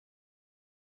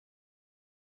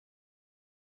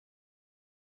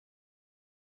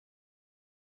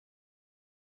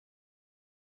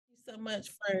so much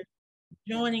for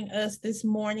joining us this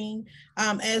morning.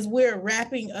 As we're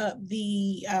wrapping up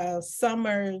the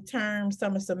summer term,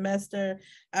 summer semester,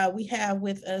 we have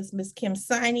with us Ms. Kim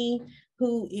Siney,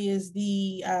 who is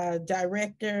the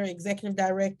executive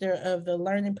director of the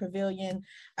Learning Pavilion,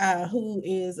 who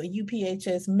is a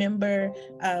UPHS member.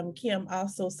 Kim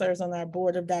also serves on our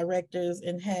board of directors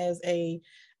and has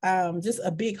just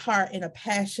a big heart and a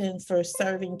passion for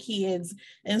serving kids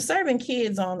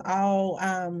on all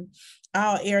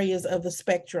areas of the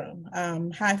spectrum,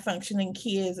 high functioning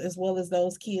kids, as well as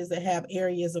those kids that have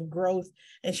areas of growth.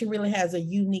 And she really has a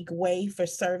unique way for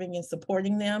serving and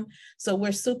supporting them. So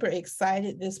we're super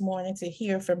excited this morning to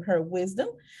hear from her wisdom.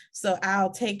 So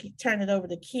I'll turn it over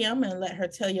to Kim and let her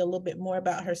tell you a little bit more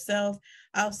about herself.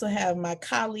 I also have my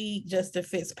colleague, Justin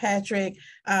Fitzpatrick,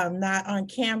 not on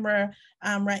camera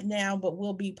right now, but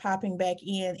we'll be popping back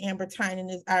in. Amber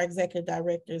Tynan is our executive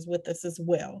director, is with us as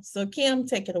well. So Kim,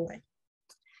 take it away.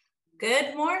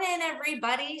 Good morning,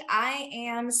 everybody. I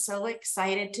am so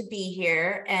excited to be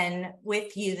here and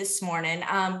with you this morning.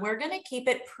 We're going to keep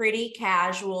it pretty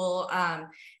casual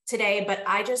today, but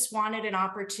I just wanted an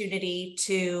opportunity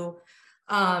to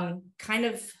kind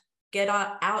of get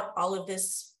out all of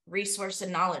this resource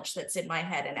and knowledge that's in my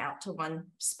head and out to one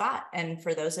spot, and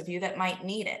for those of you that might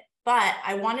need it. But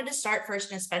I wanted to start first,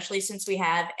 and especially since we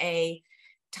have a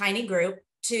tiny group,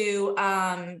 to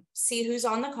see who's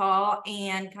on the call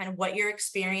and kind of what your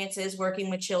experience is working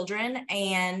with children.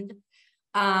 And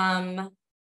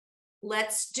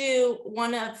let's do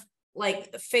one of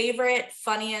like the favorite,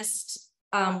 funniest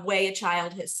way a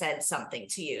child has said something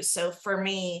to you. So for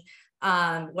me,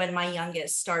 when my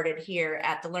youngest started here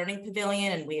at the Learning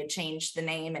Pavilion and we had changed the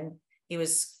name and he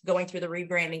was going through the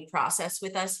rebranding process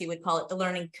with us, he would call it the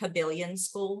Learning Pavilion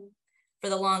School for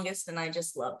the longest. And I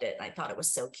just loved it. I thought it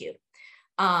was so cute.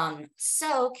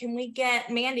 So can we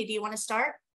get Mandy, do you want to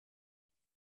start?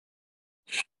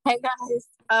 Hey guys,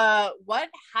 what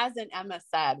hasn't Emma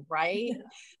said, right?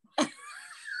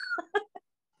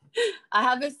 I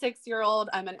have a 6-year-old.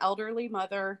 I'm an elderly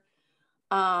mother.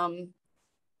 Well,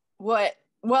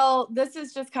 this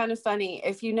is just kind of funny.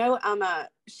 If you know Emma,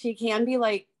 she can be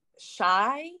like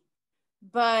shy,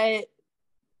 but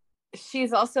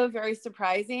she's also very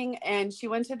surprising. And she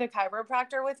went to the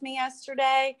chiropractor with me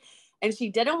yesterday. And she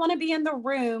didn't want to be in the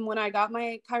room when I got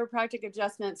my chiropractic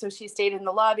adjustment. So she stayed in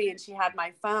the lobby and she had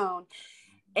my phone.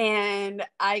 And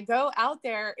I go out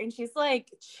there and she's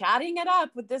like chatting it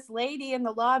up with this lady in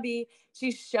the lobby.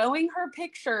 She's showing her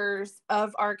pictures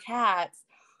of our cats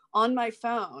on my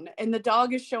phone. And the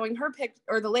dog is showing her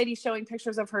or the lady showing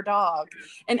pictures of her dog.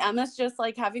 And Emma's just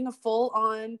like having a full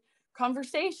on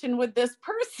conversation with this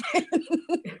person.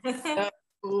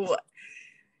 So,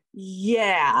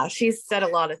 yeah, she said a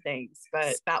lot of things,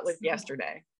 but that was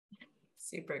yesterday.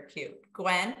 Super cute.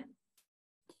 Gwen?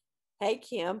 Hey,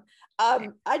 Kim.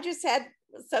 I just had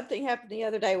something happen the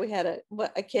other day. We had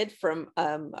a kid from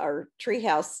our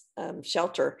treehouse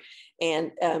shelter,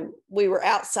 and we were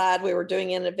outside. We were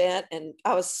doing an event, and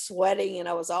I was sweating, and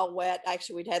I was all wet.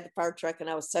 Actually, we'd had the fire truck, and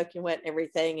I was soaking wet and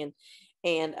everything.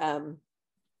 And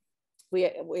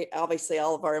we obviously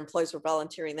all of our employees were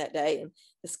volunteering that day, and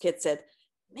this kid said,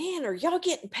 "Man, are y'all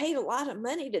getting paid a lot of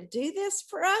money to do this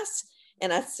for us?"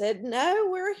 And I said, "No,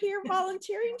 we're here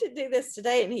volunteering to do this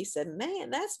today." And he said, "Man,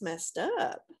 that's messed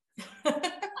up."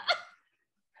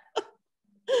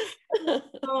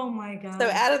 Oh my God. So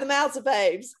out of the mouths of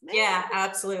babes. Man, yeah,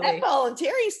 absolutely. That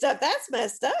volunteering stuff, that's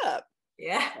messed up.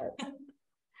 Yeah.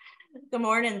 Good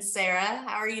morning, Sarah.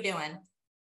 How are you doing?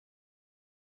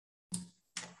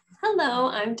 Hello,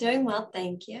 I'm doing well,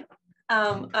 thank you.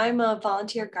 I'm a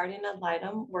volunteer guardian ad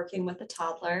litem working with a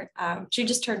toddler. She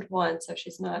just turned 1, so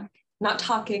she's not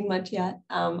talking much yet.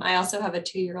 I also have a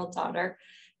 2-year-old daughter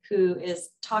who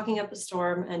is talking up a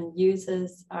storm and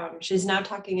uses, she's now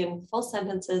talking in full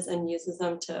sentences and uses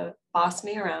them to boss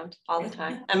me around all the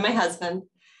time, and my husband.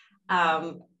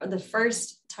 The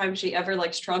first time she ever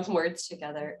strung words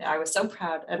together, I was so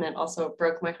proud, and it also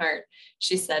broke my heart.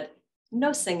 She said,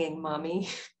 "No singing, mommy,"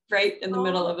 right in the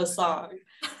middle of a song.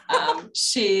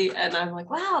 And I'm like,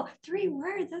 wow, 3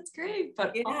 words, that's great.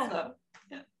 But also,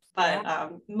 yeah.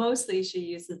 But mostly she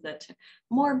uses it to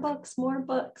more books,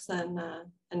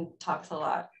 and talks a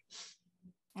lot.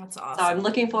 That's awesome. So I'm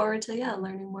looking forward to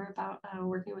learning more about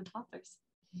working with toddlers.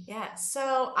 Yeah,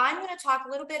 so I'm going to talk a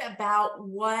little bit about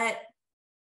what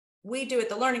we do at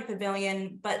the Learning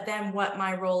Pavilion, but then what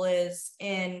my role is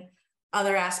in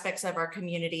other aspects of our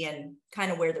community and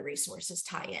kind of where the resources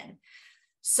tie in.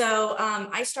 So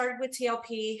I started with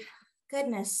TLP,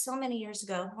 goodness, so many years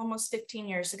ago, almost 15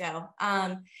 years ago.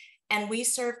 And we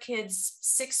serve kids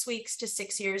 6 weeks to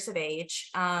 6 years of age.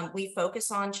 We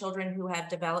focus on children who have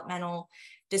developmental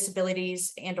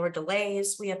disabilities and or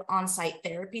delays. We have on-site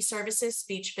therapy services,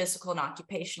 speech, physical, and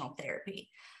occupational therapy.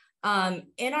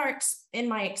 In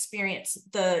my experience,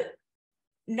 the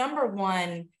number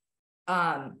one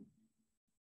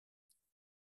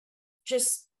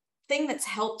just thing that's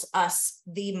helped us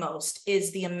the most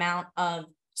is the amount of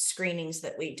screenings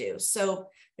that we do. So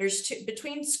there's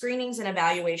between screenings and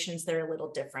evaluations, they're a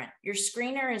little different. Your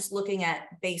screener is looking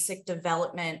at basic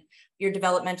development, your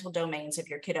developmental domains of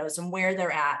your kiddos and where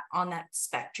they're at on that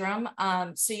spectrum.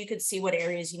 So you could see what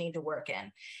areas you need to work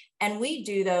in. And we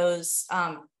do those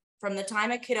from the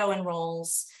time a kiddo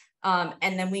enrolls,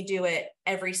 and then we do it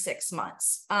every 6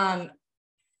 months.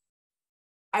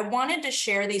 I wanted to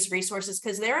share these resources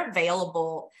because they're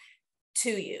available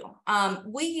to you.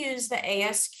 We use the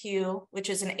ASQ, which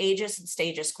is an Ages and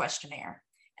Stages questionnaire,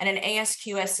 and an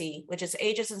ASQSE, which is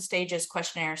Ages and Stages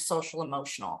questionnaire, social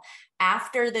emotional.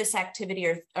 After this activity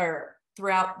or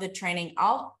throughout the training,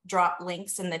 I'll drop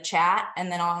links in the chat,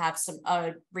 and then I'll have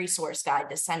a resource guide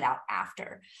to send out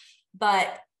after.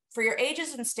 But for your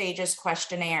Ages and Stages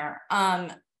questionnaire,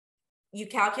 you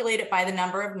calculate it by the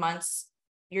number of months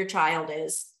your child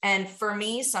is. And for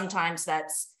me, sometimes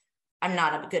I'm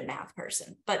not a good math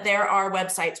person, but there are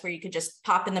websites where you could just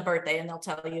pop in the birthday and they'll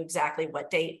tell you exactly what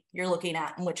date you're looking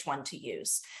at and which one to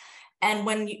use. And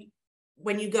when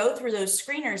you go through those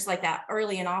screeners like that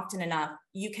early and often enough,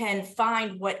 you can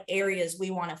find what areas we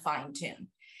want to fine tune.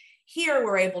 Here,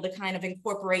 we're able to kind of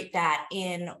incorporate that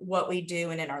in what we do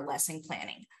and in our lesson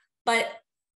planning. But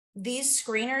these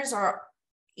screeners are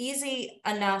easy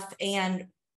enough and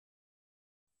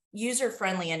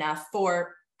user-friendly enough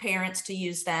for parents to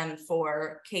use them,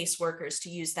 for caseworkers to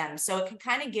use them. So it can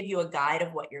kind of give you a guide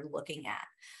of what you're looking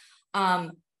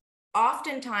at.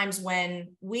 Oftentimes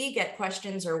when we get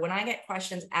questions or when I get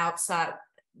questions outside,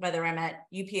 whether I'm at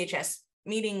UPHS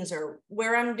meetings or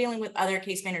where I'm dealing with other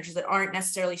case managers that aren't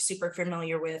necessarily super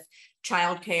familiar with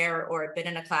childcare or have been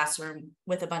in a classroom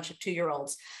with a bunch of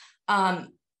 2-year-olds,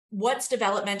 what's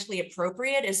developmentally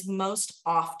appropriate is most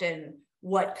often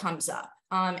what comes up.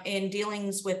 In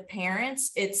dealings with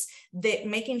parents, it's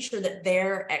making sure that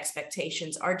their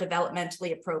expectations are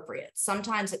developmentally appropriate.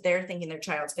 Sometimes that they're thinking their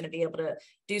child's going to be able to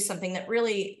do something that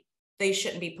really they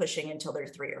shouldn't be pushing until they're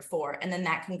 3 or 4. And then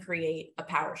that can create a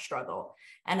power struggle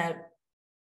and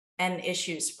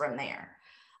issues from there.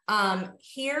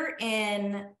 Here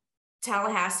in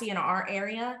Tallahassee, in our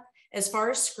area, as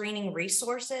far as screening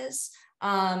resources,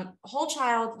 Whole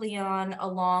Child Leon,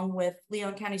 along with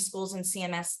Leon County Schools and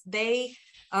CMS, they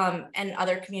and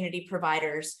other community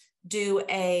providers do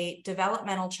a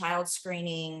developmental child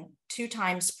screening 2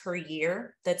 times per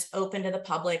year that's open to the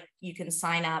public. You can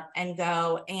sign up and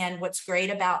go. And what's great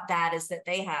about that is that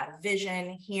they have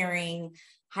vision, hearing,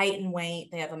 height and weight.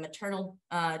 They have a maternal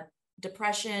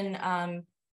depression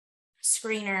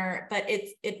screener, but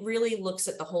it really looks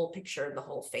at the whole picture of the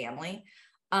whole family.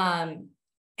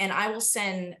 And I will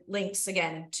send links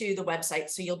again to the website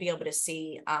so you'll be able to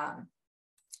see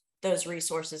those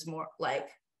resources more like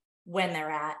when they're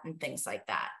at and things like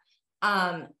that.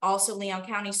 Also, Leon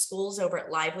County Schools over at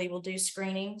Lively will do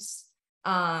screenings.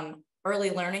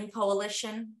 Early Learning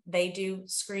Coalition, they do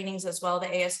screenings as well, the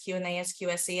ASQ and the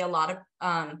ASQSE. A lot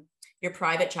of your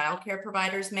private childcare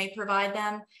providers may provide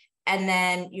them. And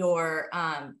then your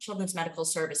Children's Medical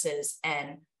Services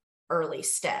and Early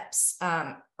Steps.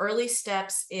 Early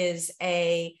Steps is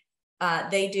they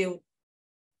do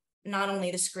not only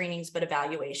the screenings, but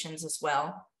evaluations as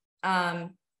well.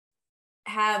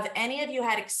 Have any of you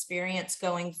had experience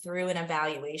going through an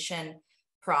evaluation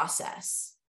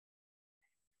process?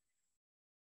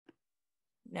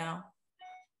 No.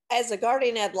 As a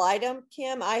guardian ad litem,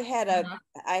 Kim, I had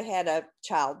a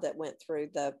child that went through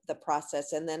the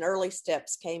process, and then Early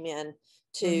Steps came in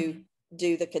to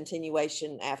do the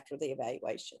continuation after the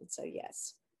evaluation. So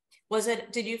yes.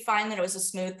 Did you find that it was a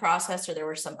smooth process, or there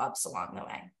were some ups along the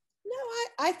way? No,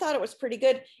 I thought it was pretty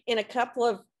good. In a couple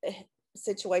of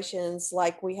situations,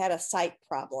 like we had a sight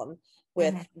problem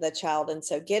with the child, and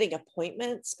so getting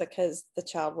appointments, because the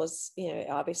child was,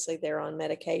 obviously they're on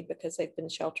Medicaid because they've been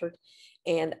sheltered,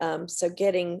 and so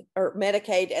getting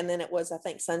Medicaid, and then it was, I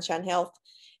think, Sunshine Health,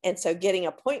 and so getting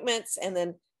appointments, and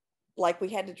then like we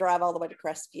had to drive all the way to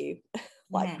Crestview,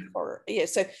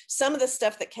 so some of the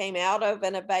stuff that came out of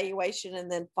an evaluation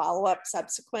and then follow-up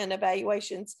subsequent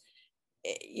evaluations,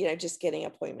 just getting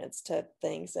appointments to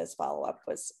things as follow-up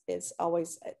is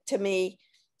always, to me,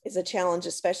 is a challenge,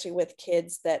 especially with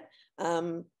kids that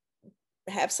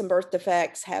have some birth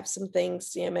defects, have some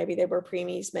things, maybe they were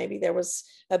preemies, maybe there was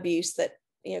abuse that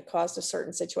caused a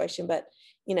certain situation. But,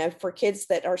 for kids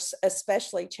that are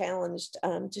especially challenged,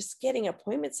 just getting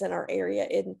appointments in our area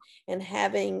and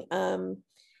having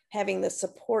the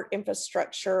support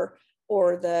infrastructure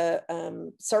or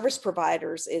the service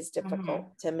providers is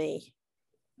difficult to me.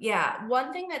 Yeah,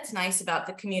 one thing that's nice about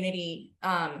the community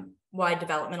wide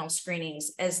developmental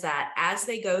screenings is that as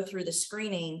they go through the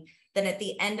screening, then at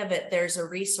the end of it, there's a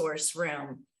resource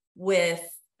room with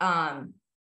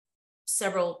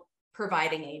several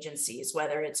providing agencies,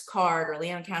 whether it's CARD or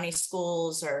Leon County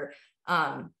Schools or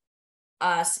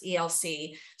us,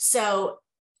 ELC. So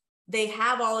they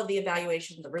have all of the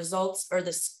evaluation, the results, or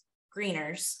the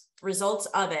screeners, results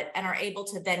of it, and are able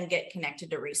to then get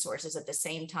connected to resources at the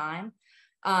same time.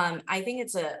 I think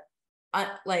it's a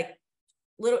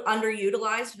little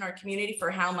underutilized in our community for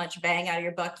how much bang out of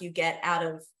your buck you get out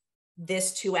of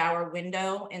this 2-hour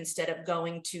window instead of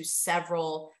going to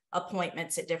several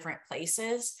appointments at different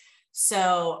places.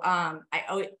 So I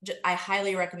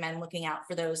highly recommend looking out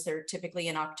for those. They're typically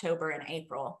in October and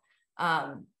April,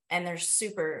 and they're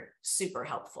super, super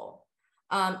helpful.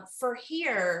 For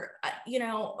here,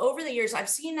 over the years, I've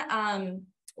seen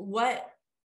what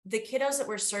the kiddos that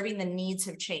we're serving, the needs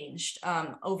have changed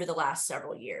over the last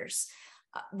several years.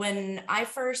 When I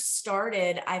first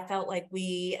started, I felt like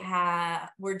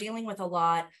we're dealing with a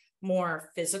lot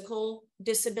more physical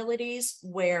disabilities,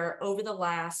 where over the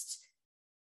last,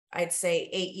 I'd say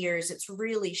 8 years, it's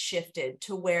really shifted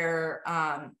to where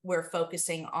we're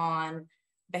focusing on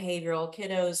behavioral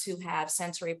kiddos who have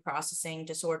sensory processing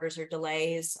disorders or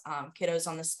delays, kiddos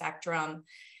on the spectrum.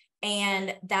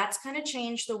 And that's kind of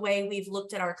changed the way we've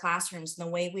looked at our classrooms and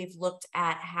the way we've looked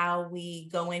at how we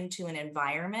go into an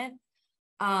environment.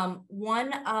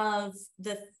 One of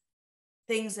the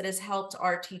things that has helped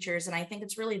our teachers, and I think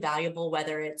it's really valuable,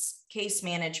 whether it's case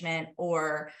management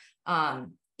or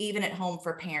even at home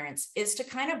for parents, is to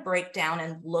kind of break down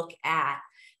and look at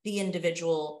the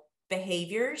individual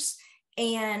behaviors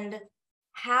and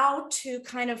how to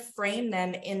kind of frame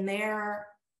them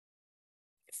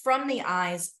from the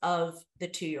eyes of the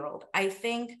 2-year-old. I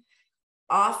think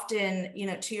often,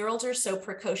 2-year-olds are so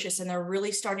precocious, and they're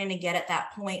really starting to get at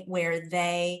that point where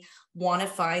they want to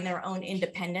find their own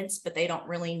independence, but they don't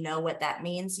really know what that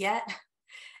means yet.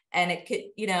 And it could,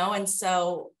 and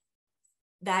so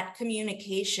that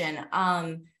communication,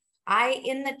 I,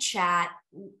 in the chat,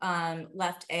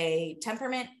 left a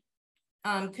temperament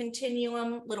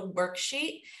continuum little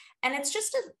worksheet, and it's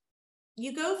just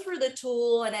you go through the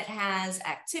tool and it has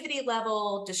activity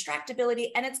level, distractibility,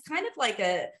 and it's kind of like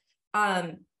a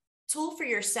tool for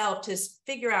yourself to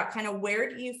figure out kind of where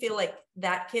do you feel like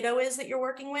that kiddo is that you're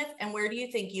working with, and where do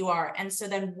you think you are? And so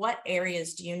then what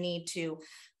areas do you need to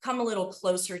come a little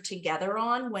closer together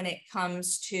on when it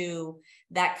comes to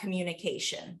that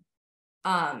communication?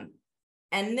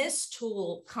 And this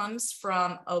tool comes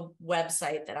from a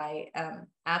website that I am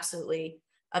absolutely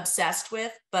obsessed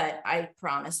with, but I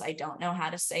promise I don't know how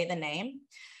to say the name.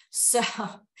 So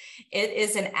it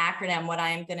is an acronym. What I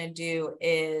am going to do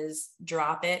is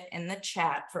drop it in the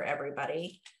chat for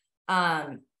everybody.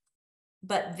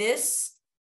 But this,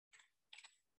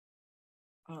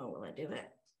 will I do it?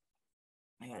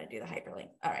 I got to do the hyperlink.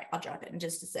 All right, I'll drop it in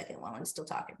just a second while I'm still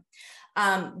talking.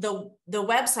 The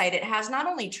website, it has not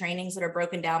only trainings that are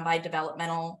broken down by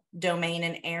developmental domain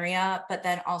and area, but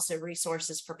then also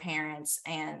resources for parents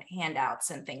and handouts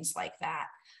and things like that.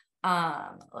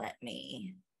 Let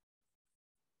me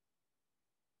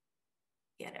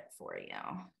get it for you.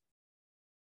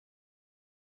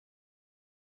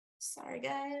 Sorry,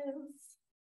 guys.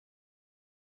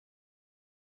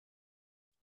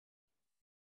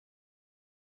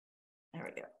 There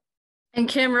we go. And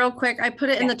Kim, real quick, I put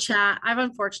it in the chat. I've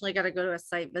unfortunately got to go to a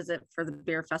site visit for the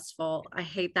beer festival. I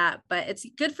hate that, but it's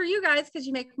good for you guys because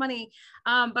you make money.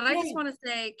 But I just want to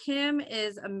say Kim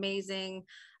is amazing.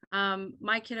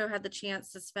 My kiddo had the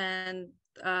chance to spend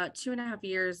 2.5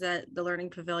 years at the Learning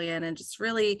Pavilion and just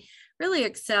really, really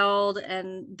excelled.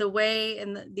 And the way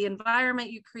and the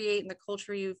environment you create and the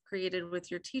culture you've created with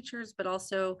your teachers, but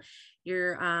also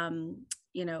your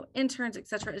interns,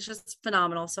 etc. It's just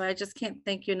phenomenal. So I just can't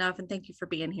thank you enough, and thank you for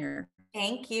being here.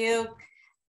 Thank you.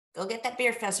 Go get that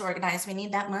beer fest organized. We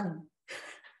need that money.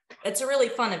 It's a really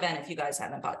fun event if you guys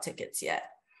haven't bought tickets yet.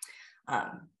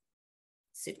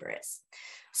 Super is.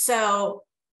 So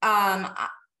can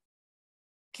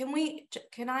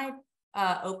I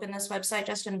open this website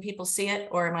just and people see it,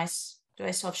 or do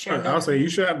I still have share? I'll say you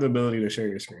should have the ability to share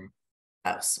your screen.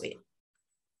 Oh, sweet.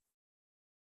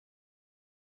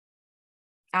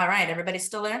 All right, everybody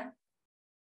still there?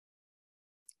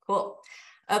 Cool.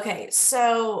 Okay,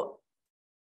 so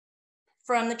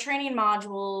from the training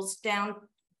modules down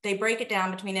they break it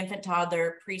down between infant,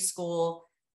 toddler, preschool.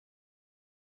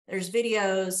 There's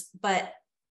videos, but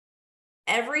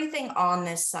everything on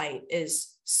this site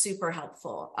is super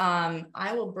helpful.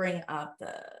 I will bring up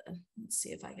let's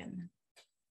see if I can.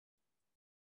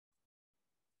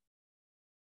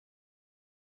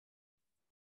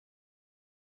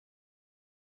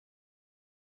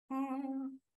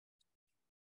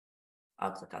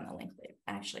 I'll click on the link later.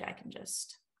 Actually, I can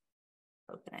just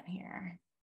open it here.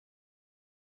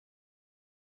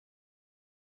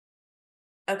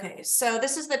 Okay, so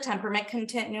this is the temperament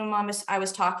continuum I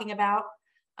was talking about,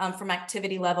 from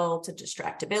activity level to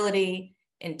distractibility,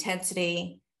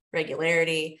 intensity,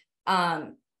 regularity,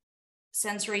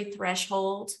 sensory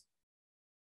threshold.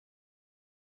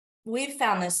 We've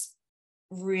found this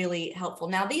really helpful.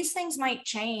 Now, these things might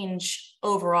change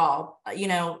overall, you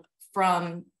know,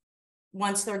 from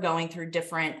once they're going through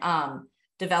different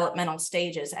developmental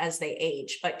stages as they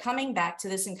age, but coming back to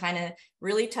this and kind of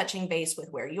really touching base with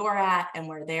where you're at and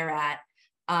where they're at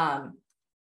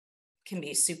can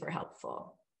be super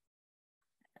helpful.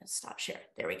 Stop share.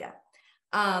 There we go.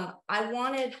 I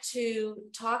wanted to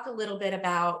talk a little bit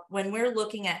about when we're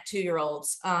looking at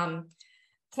 2-year-olds,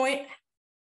 point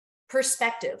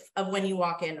perspective of when you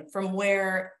walk in, from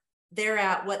where they're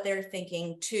at, what they're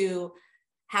thinking, to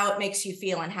how it makes you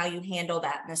feel and how you handle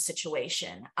that in a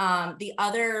situation. The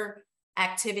other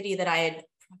activity that I had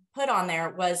put on there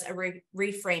was a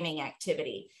reframing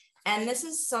activity. And this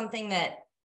is something that,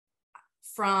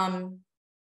 from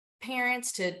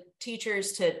parents to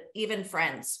teachers to even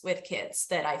friends with kids,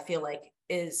 that I feel like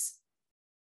is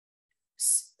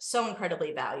so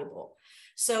incredibly valuable.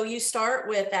 So you start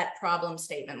with that problem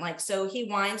statement. Like, so he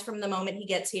whines from the moment he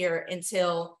gets here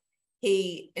until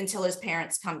his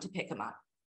parents come to pick him up.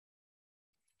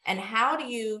 And how do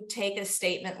you take a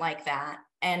statement like that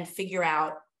and figure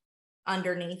out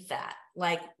underneath that,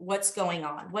 like, what's going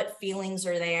on? What feelings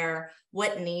are there?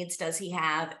 What needs does he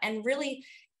have? And really,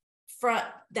 from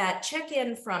that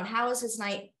check-in from how was his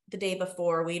night the day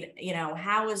before,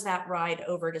 how was that ride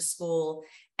over to school?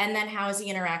 And then how is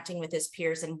he interacting with his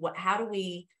peers? And how do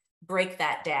we break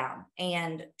that down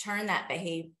and turn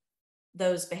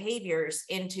those behaviors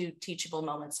into teachable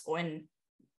moments when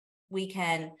we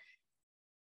can.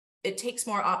 It takes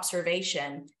more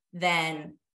observation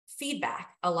than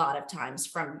feedback a lot of times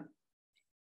from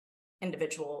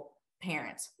individual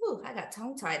parents. Ooh, I got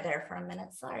tongue-tied there for a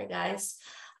minute. Sorry, guys.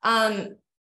 Let's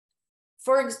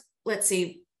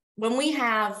see, when we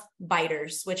have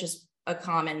biters, which is a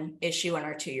common issue in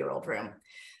our 2-year-old room,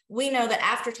 we know that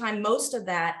after time, most of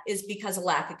that is because of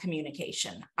lack of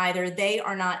communication. Either they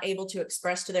are not able to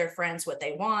express to their friends what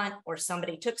they want, or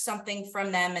somebody took something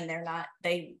from them and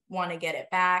they want to get it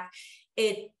back.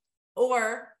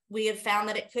 Or we have found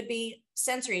that it could be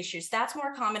sensory issues. That's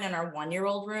more common in our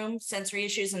 1-year-old room, sensory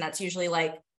issues. And that's usually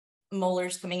like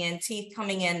molars coming in, teeth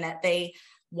coming in, that they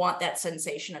want that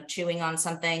sensation of chewing on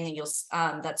something.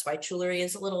 And that's why jewelry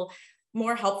is a little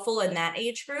more helpful in that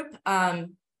age group.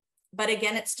 But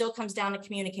again, it still comes down to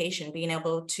communication, being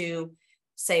able to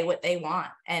say what they want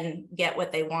and get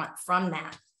what they want from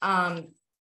that.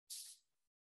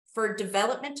 For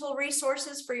developmental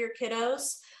resources for your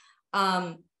kiddos,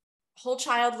 Whole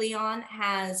Child Leon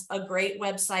has a great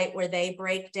website where they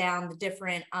break down the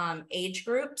different age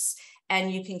groups, and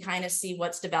you can kind of see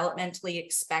what's developmentally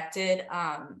expected.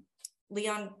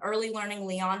 Early Learning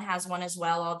Leon has one as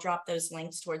well. I'll drop those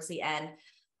links towards the end.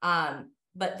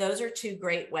 But those are 2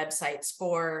 great websites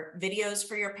for videos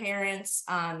for your parents.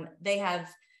 They have,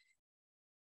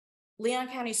 Leon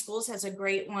County Schools has a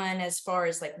great one as far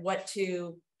as like what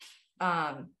to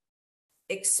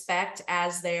expect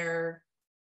as their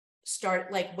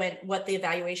start, like what the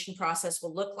evaluation process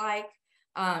will look like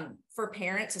for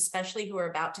parents, especially who are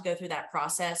about to go through that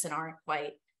process and aren't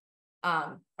quite,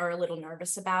 are a little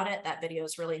nervous about it. That video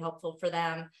is really helpful for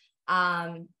them.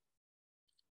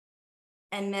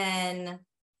 And then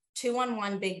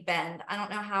 211 Big Bend. I don't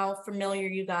know how familiar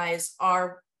you guys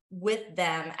are with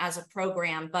them as a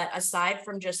program, but aside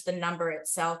from just the number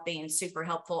itself being super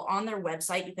helpful, on their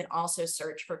website, you can also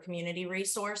search for community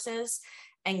resources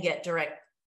and get direct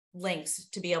links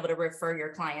to be able to refer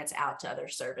your clients out to other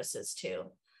services too.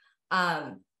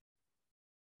 Hey,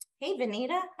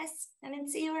 Vanita, I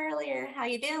didn't see you earlier. How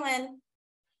you doing?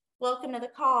 Welcome to the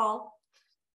call.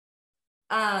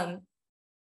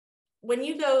 When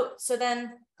you go,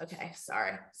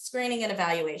 screening and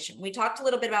evaluation. We talked a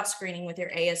little bit about screening with your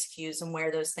ASQs and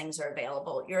where those things are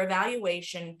available. Your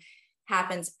evaluation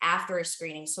happens after a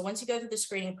screening. So once you go through the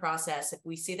screening process, if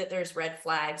we see that there's red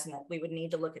flags and that we would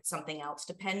need to look at something else,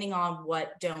 depending on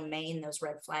what domain those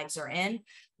red flags are in,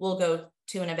 we'll go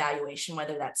to an evaluation,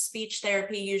 whether that's speech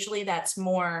therapy. Usually that's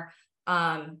more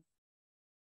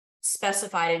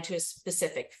specified into a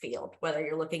specific field, whether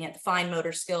you're looking at fine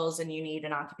motor skills and you need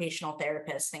an occupational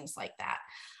therapist, things like that.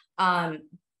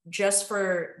 Just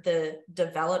for the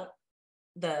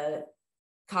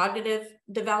cognitive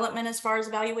development as far as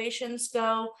evaluations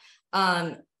go,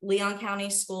 Leon County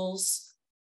Schools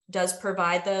does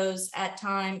provide those at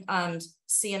time,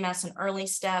 CMS and Early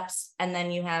Steps, and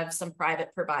then you have some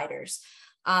private providers.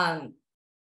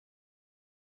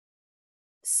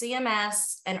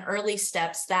 CMS and Early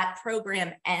Steps, that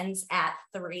program ends at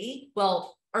 3.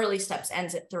 Well, Early Steps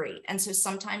ends at 3. And so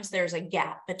sometimes there's a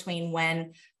gap between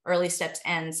when Early Steps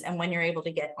ends and when you're able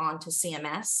to get onto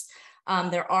CMS.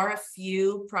 There are a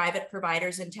few private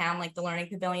providers in town, like the Learning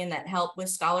Pavilion, that help with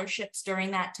scholarships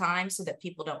during that time so that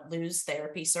people don't lose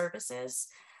therapy services.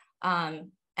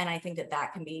 And I think that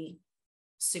that can be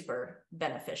super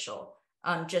beneficial,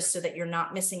 just so that you're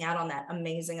not missing out on that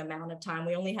amazing amount of time.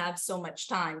 We only have so much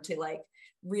time to like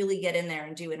really get in there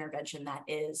and do intervention that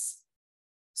is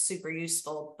super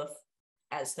useful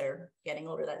as they're getting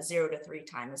older. That 0 to 3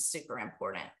 time is super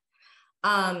important.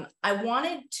 I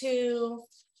wanted to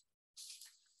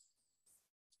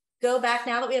go back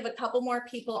now that we have a couple more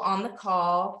people on the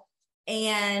call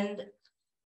and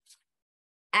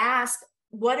ask,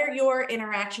 what are your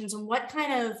interactions and what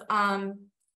kind of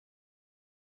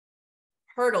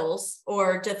hurdles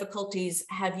or difficulties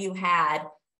have you had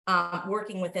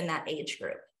working within that age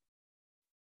group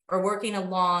or working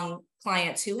along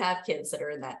clients who have kids that are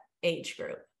in that age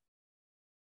group?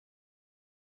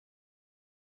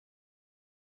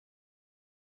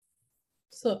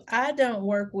 So I don't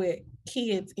work with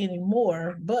kids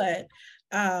anymore, but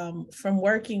from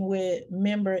working with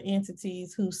member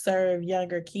entities who serve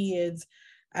younger kids,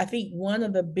 I think one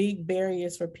of the big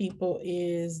barriers for people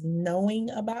is knowing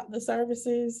about the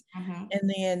services and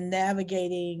then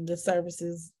navigating the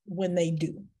services when they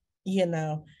do,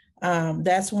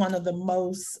 that's one of the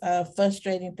most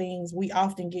frustrating things. We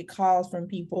often get calls from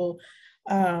people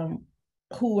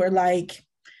who are like,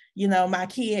 my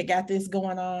kid got this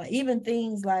going on. Even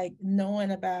things like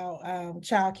knowing about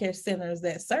child care centers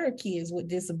that serve kids with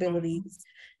disabilities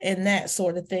and that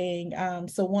sort of thing.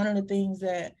 So one of the things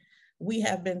that we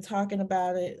have been talking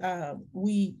about it,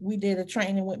 we did a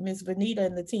training with Miss Vanita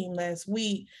and the team last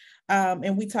week.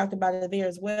 And we talked about it there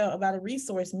as well, about a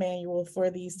resource manual for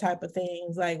these type of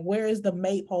things. Like, where is the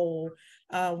MAPE hole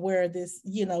where this,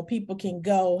 people can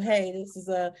go, hey, this is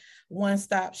a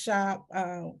one-stop shop.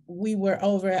 We were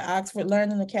over at Oxford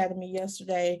Learning Academy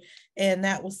yesterday, and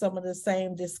that was some of the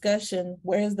same discussion.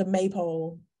 Where's the MAPE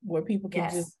hole where people can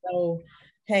just go,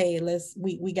 hey,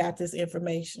 we got this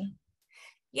information.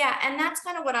 Yeah, and that's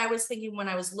kind of what I was thinking when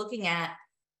I was looking at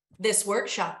this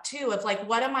workshop too, of like,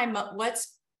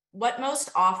 what most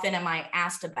often am I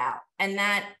asked about? And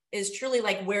that is truly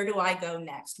like, where do I go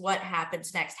next? What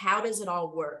happens next? How does it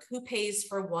all work? Who pays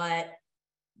for what?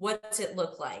 What's it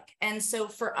look like? And so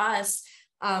for us,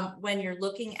 when you're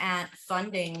looking at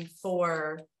funding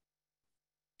for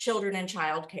children and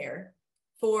childcare,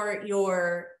 for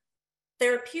your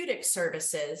therapeutic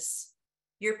services,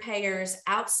 your payers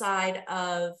outside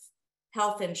of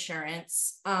health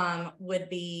insurance would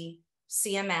be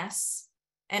CMS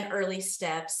and Early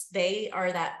Steps. They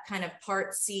are that kind of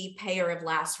Part C payer of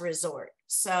last resort.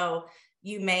 So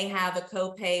you may have a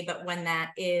copay, but when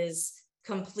that is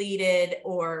completed,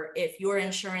 or if your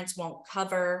insurance won't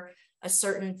cover a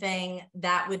certain thing,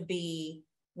 that would be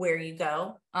where you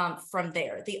go from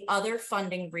there. The other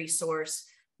funding resource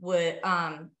would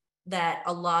that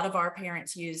a lot of our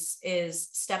parents use is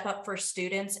Step Up for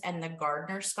Students and the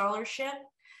Gardner Scholarship.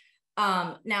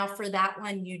 Now for that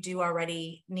one, you do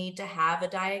already need to have a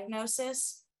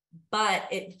diagnosis, but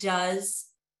it does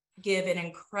give an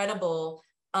incredible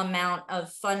amount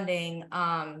of funding.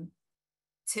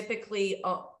 Typically,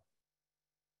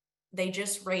 they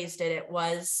just raised it. It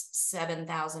was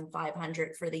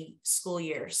 $7,500 for the school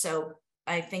year. So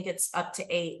I think it's up to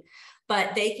 $8,000,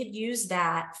 but they could use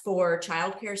that for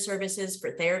childcare services,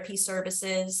 for therapy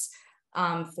services,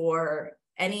 for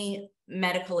any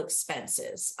medical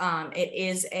expenses. It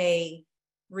is a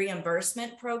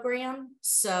reimbursement program.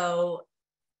 So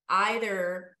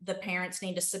either the parents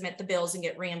need to submit the bills and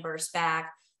get reimbursed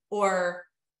back, or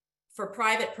for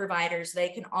private providers, they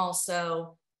can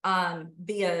also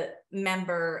be a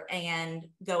member and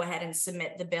go ahead and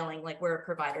submit the billing. Like, we're a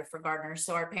provider for Gardner,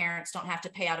 so our parents don't have to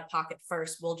pay out of pocket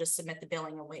first. We'll just submit the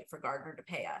billing and wait for Gardner to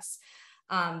pay us.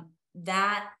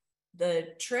 That The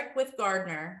trick with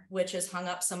Gardner, which has hung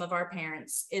up some of our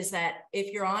parents, is that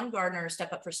if you're on Gardner or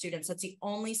Step Up for Students, that's the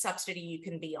only subsidy you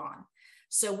can be on.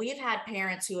 So we've had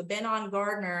parents who have been on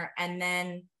Gardner and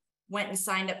then went and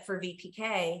signed up for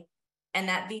VPK, and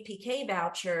that VPK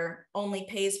voucher only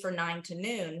pays for 9 to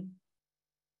noon.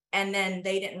 And then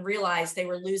they didn't realize they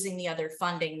were losing the other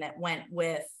funding that went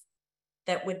with,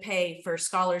 that would pay for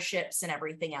scholarships and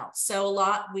everything else. So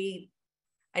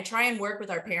I try and work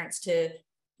with our parents to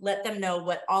let them know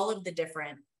what all of the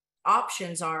different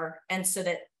options are, and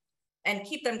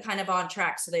keep them kind of on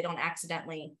track so they don't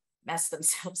accidentally mess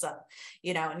themselves up,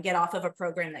 and get off of a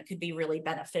program that could be really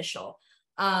beneficial.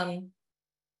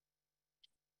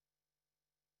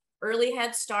 Early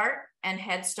Head Start and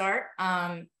Head Start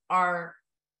are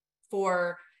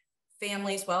for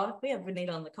families. Well, we have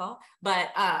Vanita on the call, but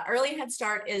Early Head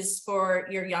Start is for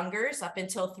your youngers up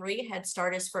until 3. Head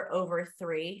Start is for over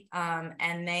 3,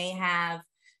 and they have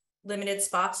limited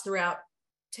spots throughout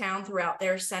town, throughout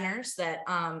their centers that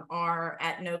are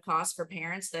at no cost for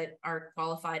parents that are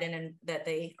qualified in and that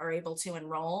they are able to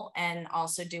enroll, and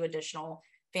also do additional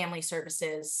family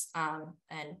services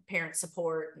and parent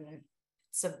support. And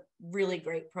it's a really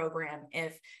great program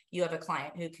if you have a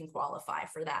client who can qualify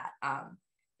for that.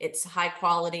 It's high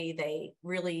quality. They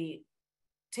really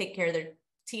take care of their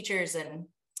teachers, and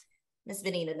Miss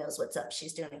Vanita knows what's up.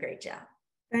 She's doing a great job.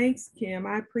 Thanks, Kim.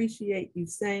 I appreciate you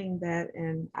saying that,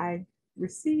 and I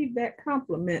received that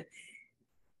compliment.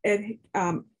 At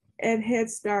Head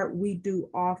Start, we do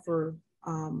offer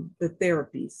the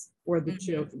therapies for the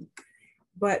children,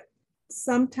 but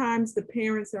sometimes the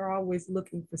parents are always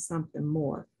looking for something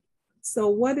more. So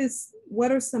what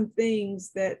are some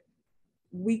things that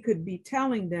we could be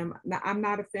telling them? Now, I'm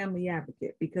not a family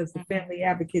advocate, because the family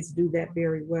advocates do that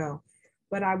very well,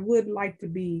 but I would like to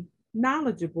be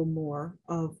knowledgeable more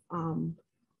of,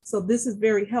 so this is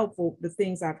very helpful, the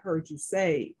things I've heard you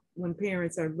say, when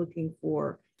parents are looking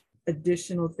for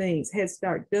additional things. Head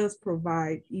Start does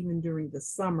provide, even during the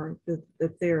summer, the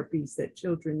therapies that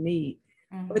children need.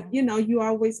 But you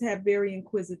always have very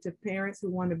inquisitive parents who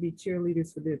want to be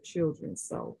cheerleaders for their children.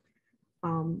 So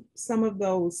some of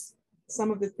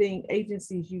the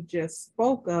agencies you just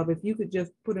spoke of, if you could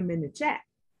just put them in the chat.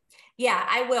 Yeah,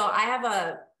 I will. I have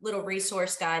a little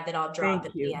resource guide that I'll drop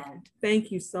at the end. Thank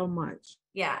you so much.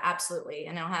 Yeah, absolutely.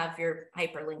 And I'll have your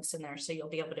hyperlinks in there, so you'll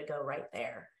be able to go right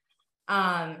there.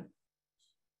 Can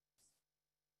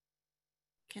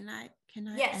I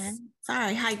yes. add?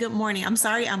 Sorry. Hi, good morning. I'm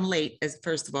sorry I'm late.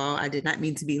 First of all, I did not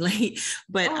mean to be late,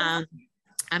 but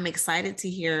I'm excited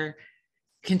to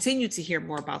continue to hear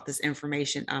more about this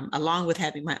information, along with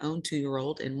having my own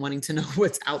 2-year-old and wanting to know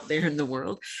what's out there in the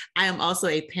world. I am also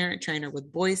a parent trainer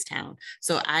with Boys Town.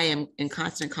 So I am in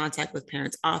constant contact with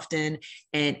parents often.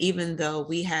 And even though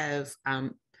we have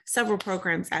several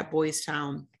programs at Boys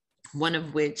Town, one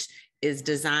of which is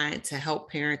designed to help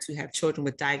parents who have children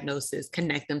with diagnosis,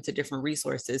 connect them to different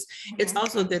resources. It's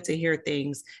also good to hear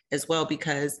things as well,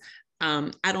 because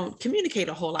I don't communicate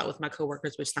a whole lot with my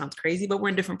coworkers, which sounds crazy, but we're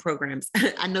in different programs.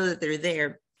 I know that they're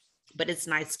there, but it's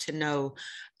nice to know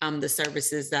the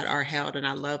services that are held. And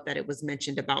I love that it was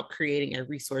mentioned about creating a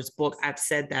resource book. I've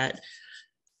said that,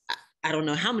 I don't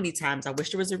know how many times. I wish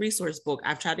there was a resource book.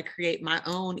 I've tried to create my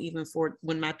own, even for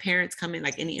when my parents come in,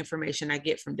 like any information I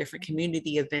get from different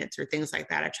community events or things like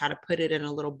that. I try to put it in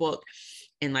a little book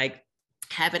and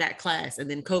have it at class, and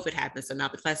then COVID happened. So now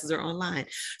the classes are online.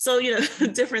 So,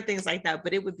 different things like that.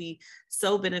 But it would be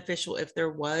so beneficial if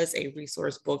there was a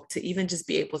resource book to even just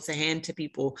be able to hand to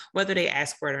people, whether they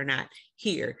ask for it or not,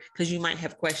 here, because you might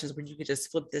have questions where you could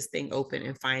just flip this thing open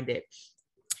and find it.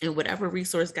 And whatever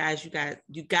resource guides you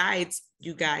guys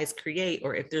create,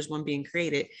 or if there's one being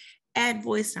created, add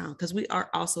Voice Town, because we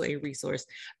are also a resource.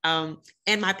 And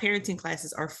my parenting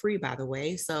classes are free, by the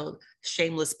way. So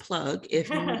shameless plug,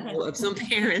 if you know of some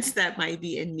parents that might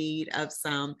be in need of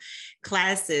some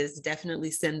classes, definitely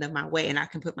send them my way. And I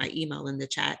can put my email in the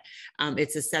chat.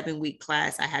 It's a 7-week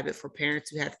class. I have it for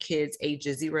parents who have kids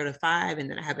ages 0 to 5. And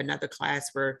then I have another class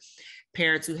for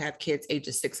parents who have kids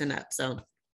ages 6 and up. So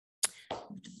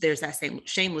there's that same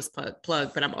shameless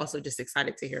plug, but I'm also just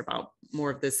excited to hear about more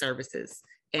of the services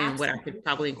and Absolutely. What I could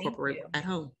probably incorporate at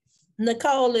home.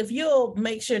 Nicole, if you'll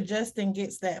make sure Justin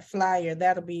gets that flyer,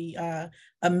 that'll be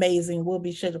amazing. We'll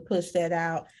be sure to push that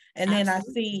out. And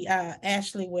Absolutely. Then I see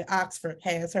Ashley with Oxford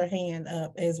has her hand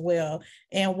up as well.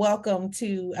 And welcome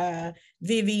to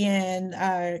Vivian,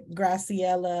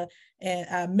 Graciela,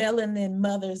 and Melanin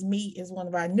Mothers Meet is one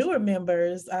of our newer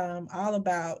members, all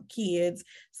about kids.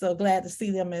 So glad to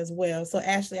see them as well. So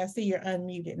Ashley, I see you're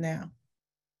unmuted now.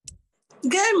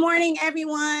 Good morning,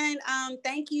 everyone.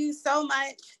 Thank you so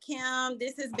much, Kim.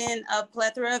 This has been a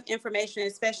plethora of information,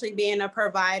 especially being a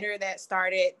provider that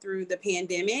started through the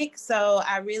pandemic. So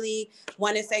I really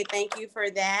want to say thank you for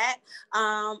that.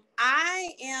 One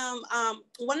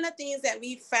of the things that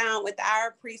we found with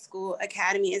our preschool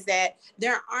academy is that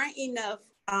there aren't enough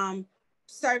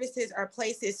services or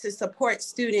places to support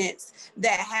students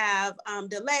that have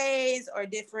delays or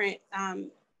different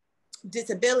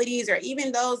disabilities, or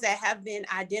even those that have been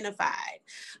identified.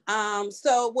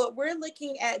 So what we're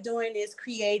looking at doing is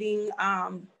creating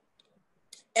a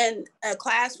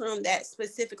classroom that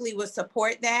specifically would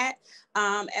support that,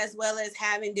 as well as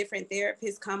having different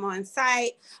therapists come on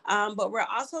site. But we're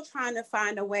also trying to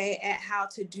find a way at how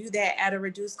to do that at a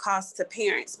reduced cost to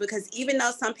parents, because even though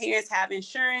some parents have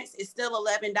insurance, it's still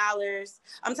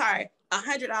 $100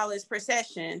 per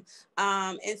session.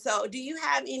 And so do you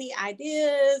have any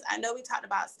ideas? I know we talked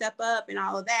about Step Up and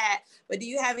all of that, but do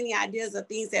you have any ideas of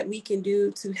things that we can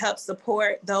do to help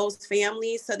support those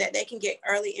families so that they can get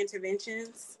early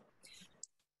interventions?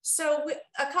 So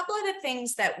a couple of the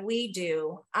things that we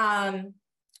do,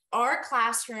 our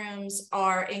classrooms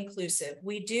are inclusive.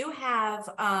 We do have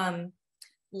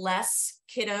less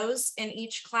kiddos in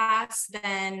each class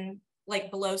than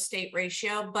like below state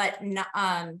ratio, but not,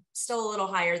 still a little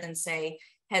higher than say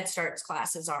Head Start's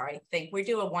classes are. I think we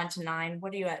do a 1 to 9.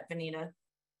 What are you at, Vanita?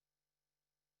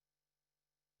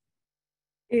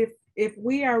 If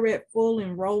we are at full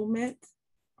enrollment,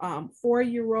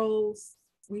 4-year-olds,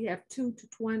 we have 2 to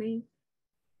 20,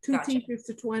 two Gotcha. teachers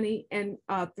to 20, and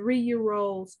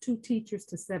 3-year-olds, 2 teachers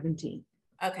to 17.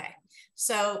 Okay,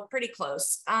 so pretty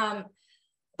close.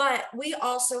 But we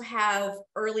also have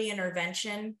early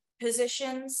intervention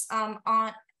positions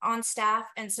on staff,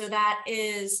 and so that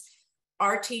is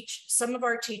some of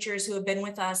our teachers who have been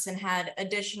with us and had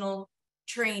additional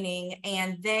training,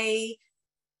 and they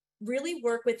really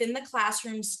work within the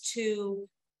classrooms to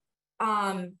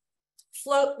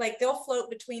float, like they'll float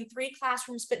between 3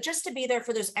 classrooms, but just to be there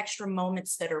for those extra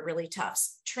moments that are really tough.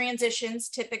 Transitions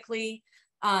typically,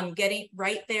 getting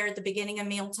right there at the beginning of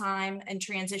mealtime and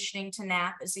transitioning to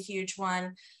nap is a huge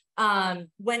one.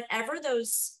 Whenever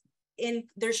there's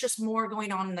just more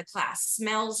going on in the class.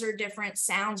 Smells are different,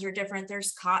 sounds are different,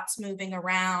 there's cots moving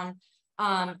around.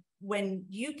 When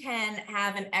you can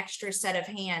have an extra set of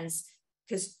hands,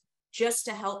 because just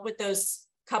to help with those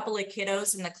couple of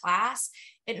kiddos in the class,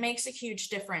 it makes a huge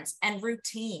difference. And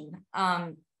routine,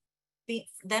 them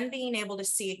being able to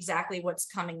see exactly what's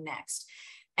coming next.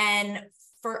 And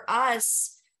for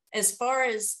us, as far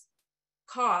as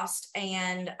cost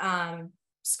and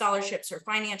scholarships or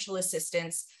financial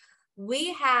assistance,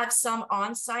 we have some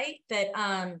on-site that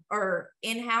are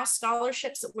in-house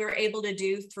scholarships that we're able to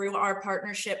do through our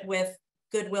partnership with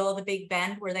Goodwill of the Big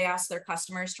Bend, where they ask their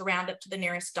customers to round up to the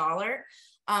nearest dollar.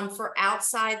 For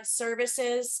outside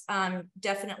services,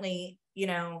 definitely,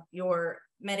 your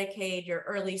Medicaid, your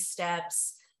early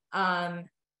steps,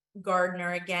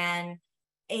 Gardner again.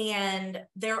 And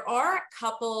there are a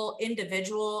couple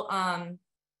individual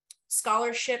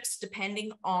scholarships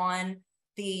depending on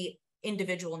the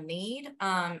individual need.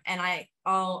 And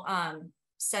I'll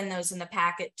send those in the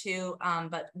packet too.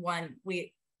 But one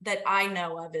that I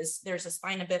know of is there's a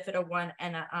spina bifida one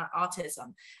and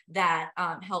autism that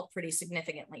help pretty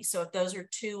significantly. So if those are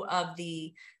 2 of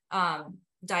the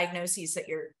diagnoses that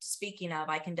you're speaking of,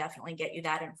 I can definitely get you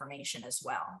that information as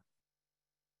well.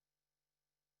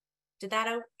 Did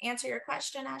that answer your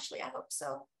question, Ashley? I hope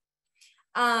so.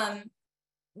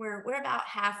 We're about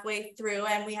halfway through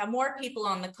and we have more people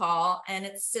on the call, and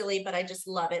it's silly, but I just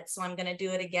love it. So I'm going to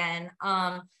do it again.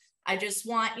 I just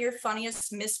want your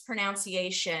funniest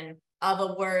mispronunciation of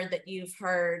a word that you've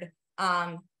heard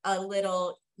a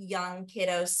little young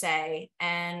kiddo say.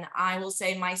 And I will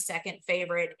say my second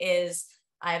favorite is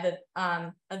I have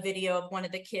a video of one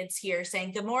of the kids here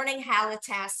saying, "Good morning,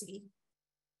 Tallahassee,"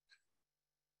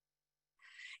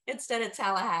 instead of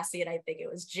Tallahassee, and I think it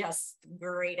was just the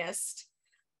greatest.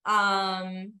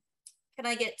 Can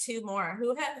I get 2 more?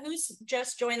 Who's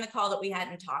just joined the call that we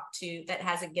hadn't talked to that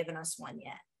hasn't given us one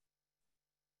yet?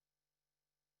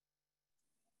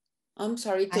 I'm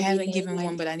sorry. I haven't given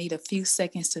one, but I need a few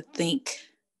seconds to think.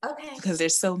 Okay. Because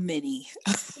there's so many.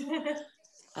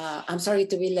 I'm sorry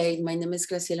to be late. My name is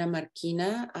Graciela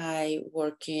Marquina. I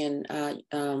work in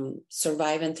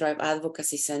Survive and Thrive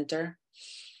Advocacy Center.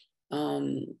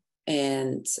 And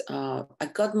I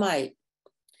got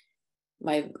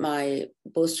my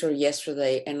booster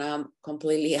yesterday and I'm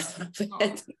completely out of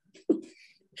it.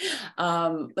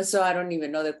 So I don't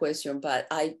even know the question, but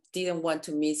I didn't want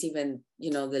to miss even,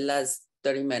 the last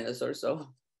 30 minutes or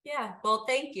so. Yeah, well,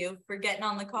 thank you for getting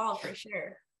on the call for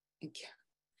sure. Thank you.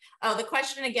 Oh, the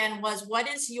question again was, what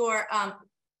is your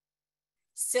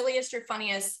silliest or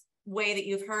funniest way that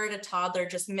you've heard a toddler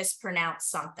just mispronounce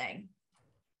something?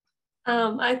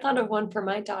 I thought of one for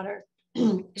my daughter.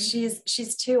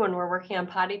 She's 2 and we're working on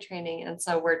potty training. And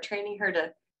so we're training her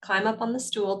to climb up on the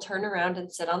stool, turn around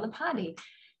and sit on the potty.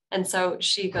 And so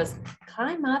she goes,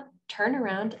 climb up, turn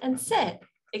around and sit.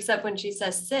 Except when she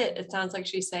says sit, it sounds like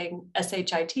she's saying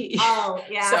S-H-I-T. Oh,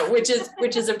 yeah. So which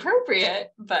is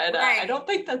appropriate, but Right. I don't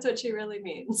think that's what she really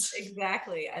means.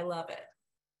 Exactly. I love it.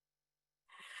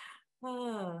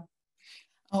 Oh,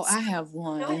 I have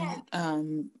one. ahead.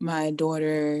 My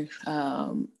daughter,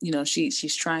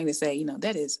 she's trying to say,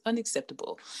 that is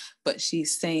unacceptable, but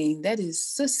she's saying that is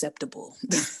susceptible.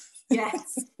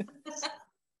 Yes.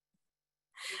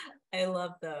 I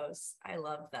love those. I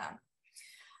love them.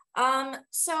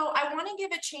 So I want to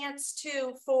give a chance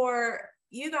for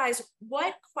you guys,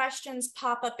 what questions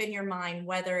pop up in your mind,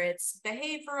 whether it's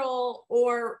behavioral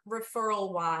or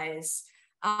referral wise,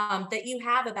 that you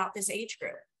have about this age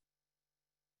group?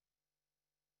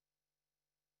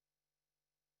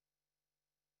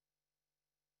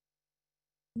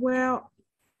 Well,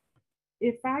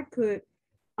 if I could,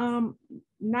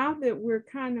 now that we're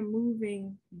kind of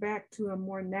moving back to a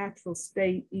more natural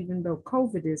state, even though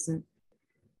COVID isn't,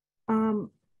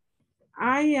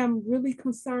 I am really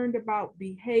concerned about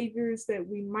behaviors that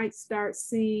we might start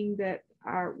seeing that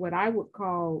are what I would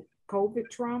call COVID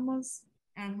traumas.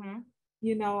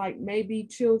 Like maybe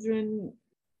children,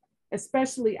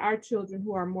 especially our children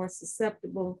who are more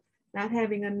susceptible, not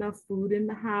having enough food in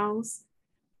the house,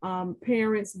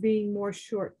 parents being more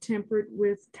short-tempered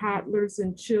with toddlers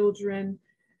and children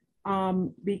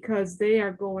because they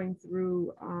are going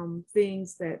through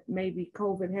things that maybe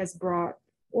COVID has brought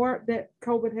or that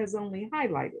COVID has only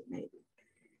highlighted maybe.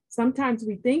 Sometimes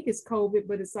we think it's COVID,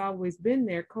 but it's always been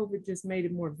there. COVID just made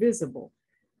it more visible.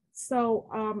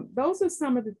 So those are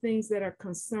some of the things that are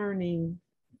concerning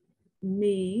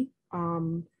me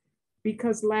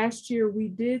because last year we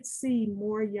did see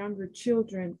more younger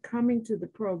children coming to the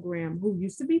program who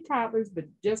used to be toddlers, but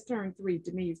just turned 3.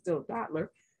 To me, you're still a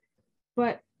toddler,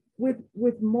 but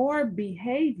with more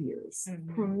behaviors,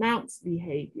 pronounced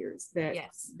behaviors that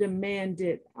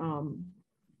demanded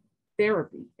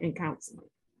therapy and counseling.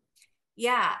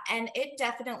 Yeah, and it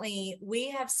definitely, we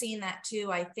have seen that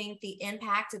too. I think the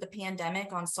impact of the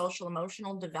pandemic on social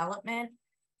emotional development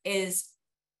is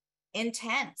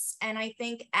intense. And I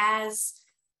think as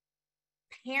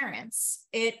parents,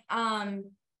 it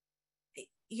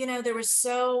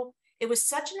was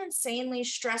such an insanely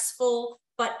stressful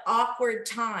but awkward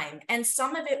time. And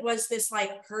some of it was this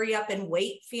like hurry up and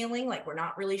wait feeling, like we're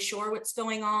not really sure what's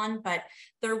going on. But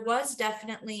there was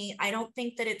definitely, I don't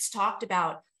think that it's talked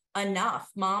about enough,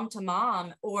 mom to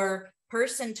mom or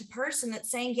person to person,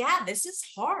 that's saying, yeah, this is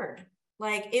hard.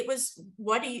 Like it was,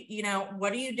 what are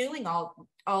you doing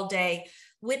all day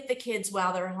with the kids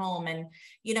while they're home? And,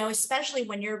 especially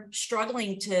when you're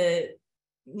struggling to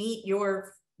meet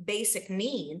your basic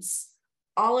needs,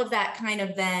 all of that kind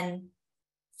of then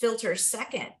filters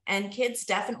second. And kids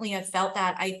definitely have felt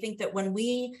that. I think that when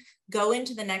we go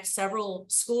into the next several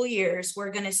school years,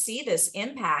 we're going to see this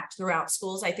impact throughout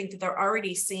schools. I think that they're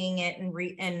already seeing it in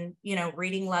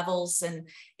reading levels, and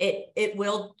it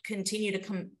will continue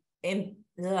to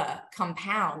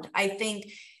compound. I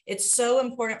think it's so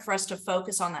important for us to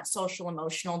focus on that social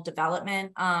emotional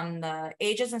development. The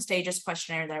ages and stages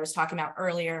questionnaire that I was talking about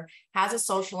earlier has a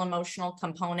social emotional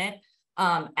component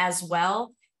as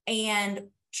well. And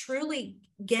truly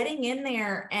getting in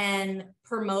there and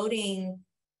promoting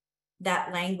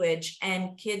that language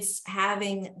and kids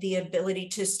having the ability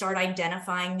to start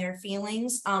identifying their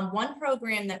feelings. One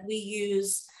program that we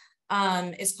use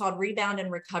is called Rebound and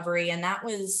Recovery. And that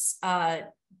was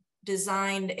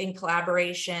designed in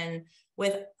collaboration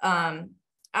with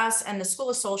us and the School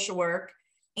of Social Work.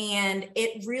 And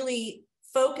it really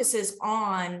focuses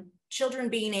on children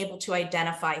being able to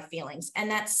identify feelings. And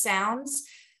that sounds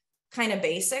kind of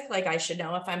basic, like I should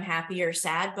know if I'm happy or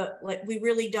sad, but like we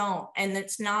really don't. And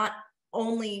it's not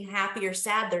only happy or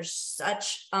sad, there's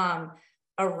such a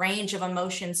range of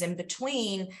emotions in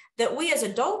between that we as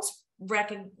adults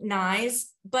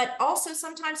recognize, but also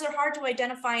sometimes they're hard to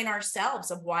identify in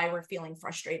ourselves of why we're feeling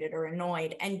frustrated or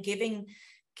annoyed, and giving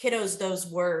kiddos those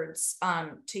words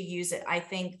to use it. I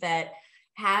think that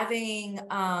having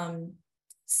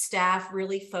staff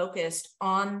really focused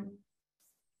on,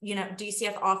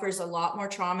 DCF offers a lot more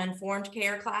trauma-informed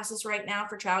care classes right now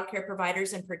for childcare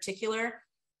providers in particular.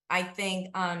 I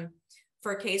think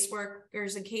for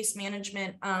caseworkers and case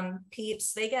management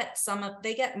peeps, they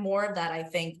get more of that, I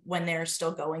think, when they're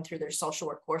still going through their social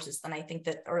work courses than I think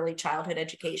that early childhood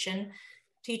education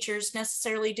teachers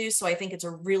necessarily do. So I think it's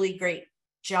a really great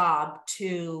job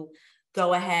to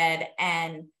go ahead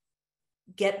and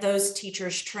get those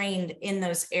teachers trained in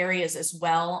those areas as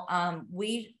well.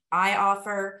 I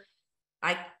offer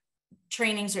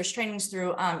trainings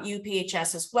through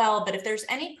UPHS as well, but if there's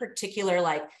any particular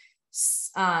like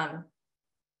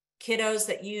kiddos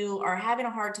that you are having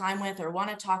a hard time with or want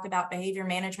to talk about behavior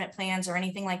management plans or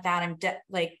anything like that,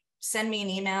 send me an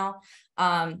email.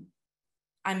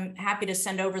 I'm happy to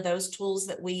send over those tools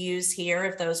that we use here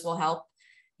if those will help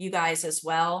you guys as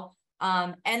well.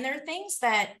 And there are things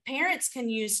that parents can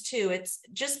use too. It's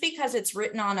just because it's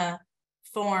written on a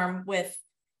form with,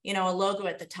 a logo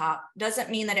at the top doesn't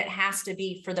mean that it has to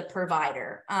be for the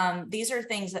provider. These are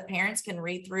things that parents can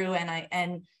read through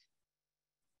and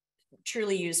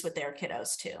truly use with their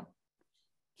kiddos too.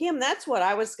 Kim, that's what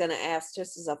I was going to ask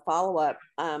just as a follow-up.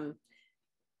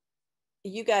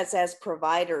 You guys as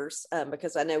providers,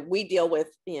 because I know we deal with,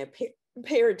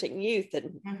 parenting youth,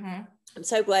 and I'm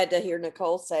so glad to hear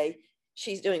Nicole say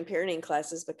she's doing parenting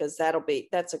classes, because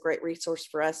that's a great resource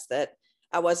for us that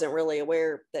I wasn't really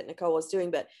aware that Nicole was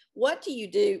doing. But what do?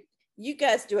 You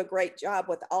guys do a great job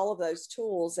with all of those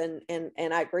tools. And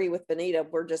I agree with Benita.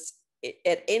 We're just,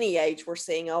 at any age, we're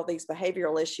seeing all these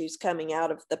behavioral issues coming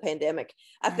out of the pandemic.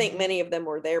 I think many of them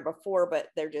were there before, but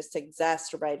they're just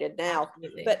exacerbated now.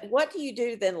 Absolutely. But what do you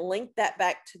do then link that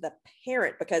back to the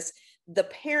parent? Because the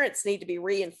parents need to be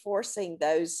reinforcing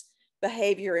those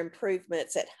behavior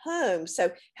improvements at home.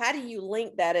 So how do you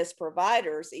link that as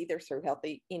providers, either through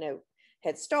Healthy,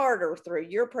 Head Start or through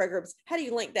your programs? How do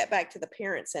you link that back to the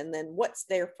parents? And then what's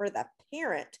there for the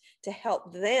parent to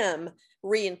help them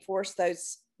reinforce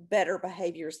those better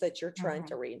behaviors that you're trying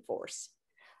to reinforce?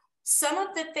 Some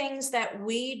of the things that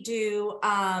we do,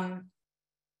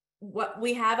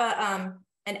 we have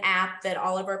an app that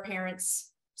all of our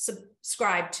parents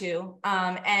subscribe to.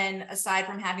 And aside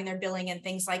from having their billing and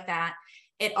things like that,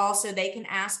 they can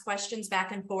ask questions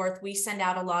back and forth. We send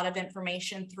out a lot of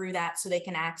information through that so they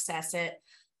can access it.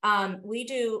 We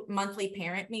do monthly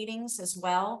parent meetings as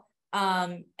well.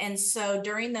 And so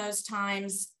during those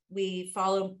times, we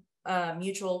follow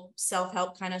mutual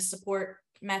self-help kind of support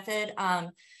method.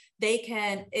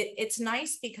 It's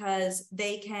nice because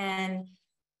they can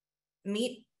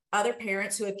meet other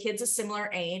parents who have kids a similar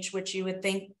age, which you would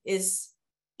think is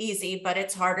easy, but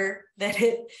it's harder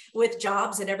with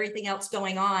jobs and everything else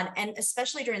going on. And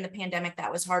especially during the pandemic,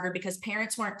 that was harder because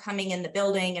parents weren't coming in the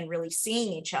building and really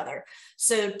seeing each other.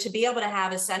 So to be able to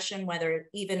have a session, whether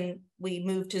even we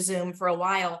moved to Zoom for a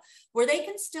while, where they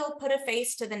can still put a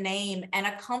face to the name and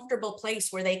a comfortable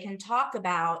place where they can talk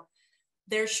about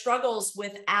their struggles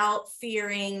without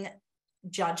fearing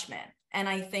judgment. And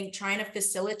I think trying to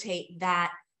facilitate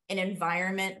that, an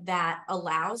environment that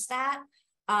allows that.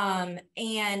 And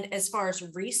as far as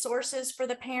resources for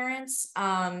the parents,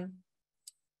 I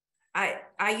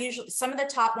usually, some of the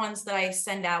top ones that I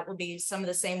send out will be some of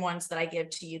the same ones that I give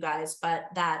to you guys, but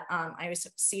that I was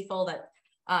CFL,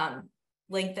 that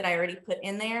link that I already put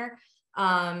in there,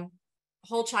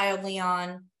 Whole Child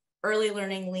Leon, Early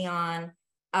Learning Leon,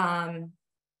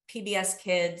 PBS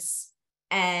Kids,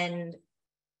 and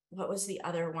what was the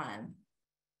other one?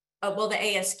 Oh, well, the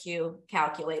ASQ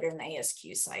calculator and the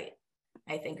ASQ site,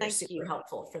 I think, are super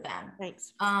helpful for them.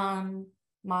 Thanks.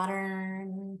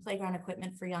 Modern playground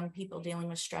equipment for young people dealing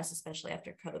with stress, especially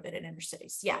after COVID in inner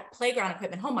cities. Yeah, playground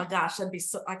equipment. Oh my gosh,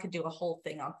 I could do a whole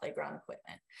thing on playground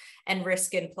equipment and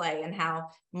risk and play and how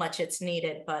much it's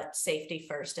needed, but safety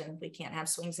first. And we can't have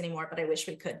swings anymore, but I wish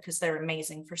we could because they're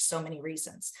amazing for so many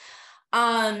reasons.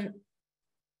 Absolutely.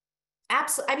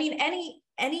 I mean,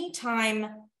 any time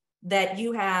that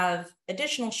you have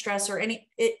additional stress or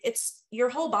it's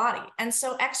your whole body. And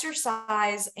so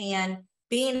exercise and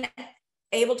being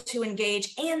able to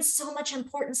engage, and so much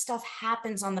important stuff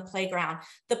happens on the playground.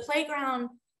 The playground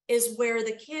is where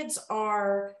the kids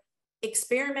are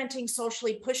experimenting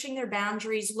socially, pushing their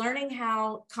boundaries, learning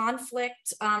how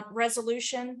conflict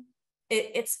resolution.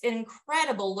 It's an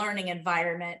incredible learning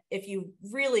environment if you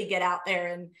really get out there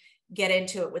and get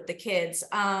into it with the kids.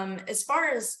 As far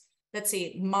as, let's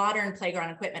see, modern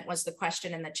playground equipment was the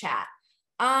question in the chat.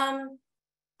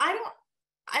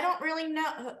 I don't really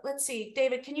know. Let's see,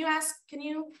 David, can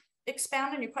you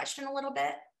expound on your question a little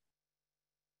bit?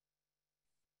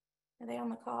 Are they on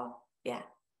the call? Yeah.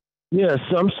 Yes,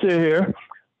 I'm still here.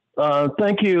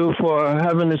 Thank you for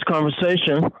having this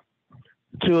conversation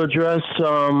to address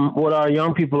what our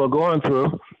young people are going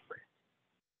through.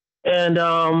 And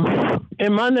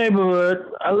in my neighborhood,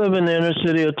 I live in the inner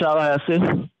city of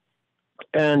Tallahassee,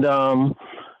 and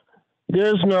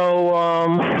there's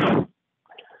no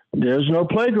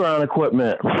playground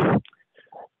equipment.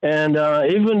 And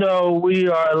even though we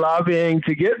are lobbying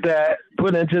to get that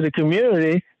put into the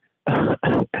community,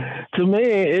 to me,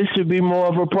 it should be more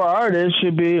of a priority. It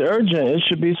should be urgent. It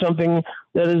should be something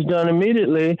that is done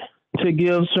immediately to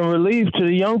give some relief to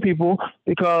the young people,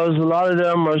 because a lot of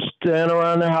them are staying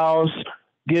around the house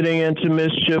getting into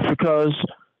mischief because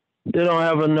they don't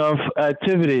have enough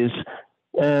activities.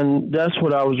 And that's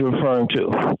what I was referring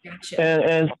to. Gotcha.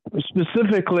 And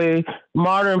specifically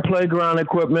modern playground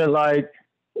equipment, like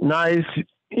nice,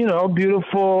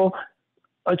 beautiful,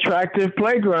 attractive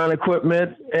playground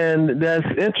equipment, and that's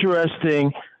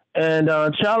interesting and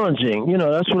challenging.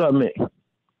 That's what I mean.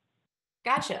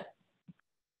 Gotcha.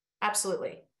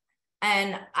 Absolutely.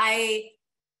 And I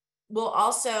will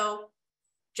also,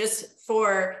 just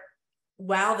for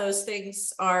while those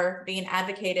things are being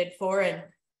advocated for and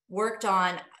worked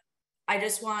on, I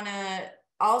just want to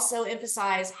also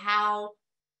emphasize how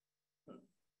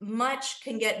much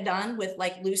can get done with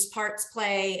like loose parts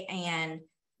play and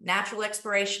natural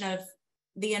exploration of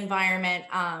the environment.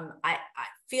 I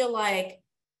feel like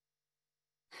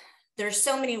there's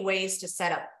so many ways to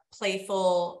set up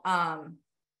playful,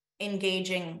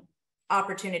 engaging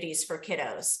opportunities for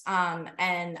kiddos.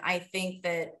 And I think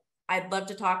that I'd love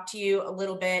to talk to you a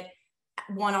little bit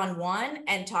one-on-one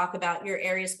and talk about your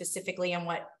area specifically and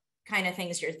what kind of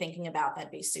things you're thinking about.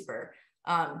 That'd be super,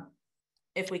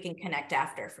 if we can connect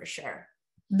after, for sure.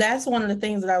 That's one of the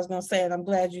things that I was going to say, and I'm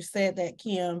glad you said that,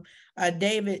 Kim.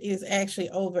 David is actually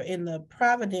over in the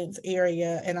Providence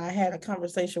area, and I had a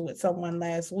conversation with someone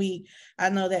last week. I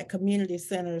know that community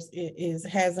centers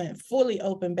hasn't fully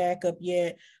opened back up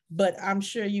yet, but I'm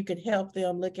sure you could help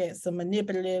them look at some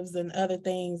manipulatives and other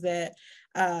things that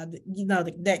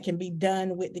that can be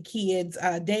done with the kids.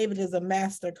 David is a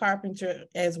master carpenter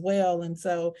as well, and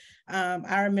so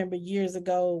I remember years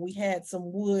ago we had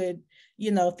some wood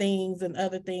things and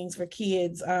other things for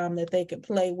kids that they could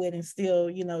play with and still,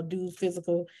 do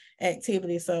physical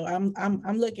activity. So I'm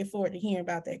looking forward to hearing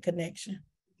about that connection.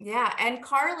 Yeah, and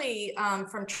Carly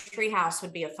from Treehouse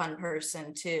would be a fun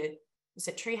person to. Is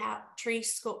it Tree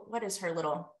School? What is her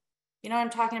little? You know what I'm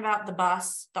talking about? The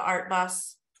bus, the art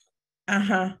bus.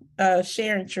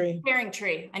 Sharing Tree. Sharing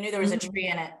Tree. I knew there was a tree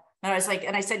in it. And I was like,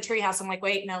 and I said Treehouse. I'm like,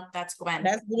 wait, no, that's Gwen.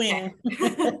 That's Gwen.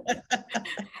 Okay.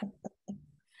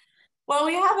 Well,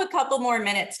 we have a couple more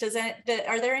minutes.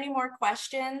 Are there any more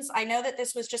questions? I know that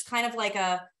this was just kind of like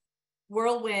a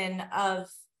whirlwind of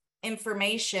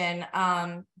information,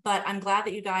 but I'm glad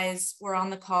that you guys were on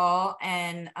the call,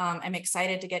 and I'm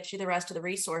excited to get you the rest of the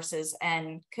resources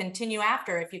and continue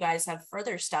after if you guys have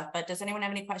further stuff. But does anyone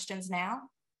have any questions now?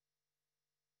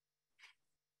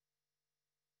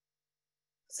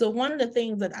 So one of the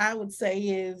things that I would say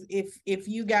is if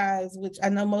you guys, which I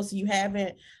know most of you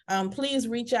haven't, please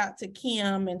reach out to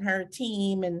Kim and her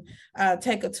team and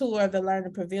take a tour of the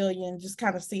Learning Pavilion, just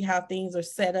kind of see how things are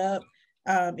set up.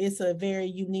 It's a very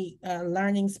unique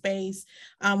learning space.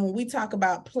 When we talk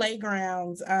about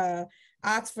playgrounds,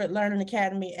 Oxford Learning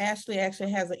Academy actually has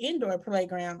an indoor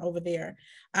playground over there.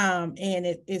 And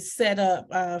it is set up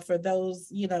for those,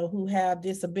 who have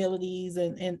disabilities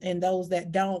and those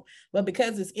that don't. But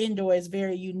because it's indoor, it's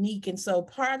very unique. And so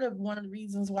one of the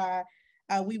reasons why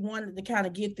we wanted to kind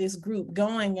of get this group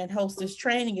going and host this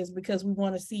training is because we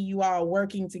want to see you all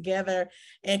working together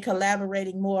and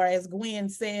collaborating more. As Gwen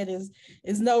said, is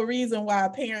no reason why a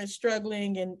parent's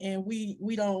struggling and we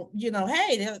don't,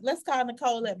 hey, let's call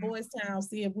Nicole at Boys Town,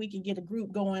 see if we can get a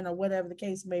group going or whatever the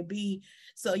case may be.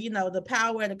 So, the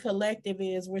power of the collective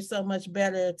is we're so much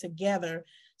better together.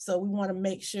 So we want to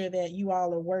make sure that you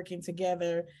all are working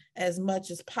together as much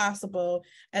as possible.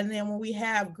 And then when we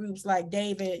have groups like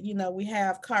David, we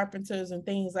have carpenters and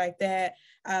things like that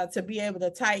to be able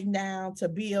to tighten down, to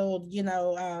build,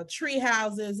 tree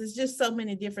houses. It's just so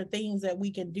many different things that we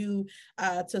can do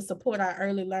to support our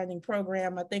early learning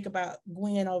program. I think about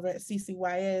Gwen over at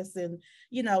CCYS and,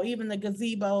 even the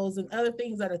gazebos and other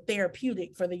things that are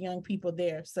therapeutic for the young people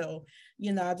there. So,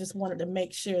 I just wanted to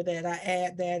make sure that I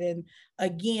add that. And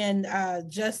again,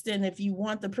 Justin, if you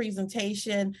want the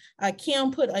presentation,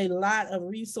 Kim put a lot of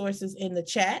resources in the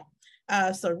chat.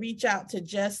 So reach out to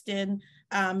Justin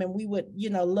and we would,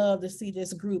 love to see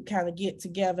this group kind of get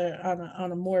together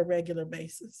on a more regular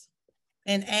basis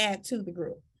and add to the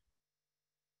group.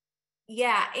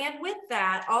 Yeah, and with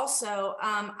that also,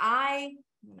 I'm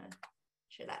gonna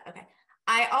share that, okay.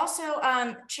 I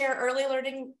also chair Early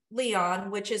Learning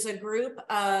Leon, which is a group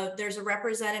of, there's a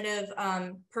representative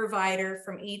provider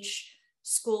from each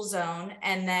school zone,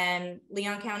 and then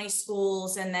Leon County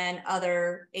Schools, and then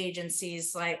other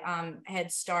agencies like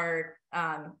Head Start,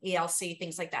 ELC,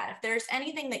 things like that. If there's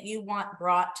anything that you want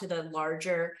brought to the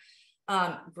larger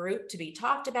group to be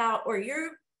talked about, or you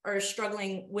are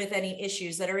struggling with any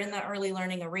issues that are in the early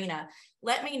learning arena,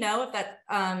 let me know. If that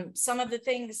some of the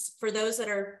things for those that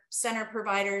are center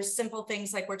providers, simple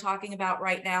things like we're talking about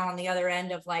right now on the other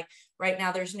end of, like, right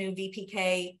now there's new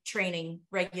VPK training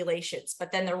regulations,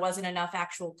 but then there wasn't enough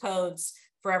actual codes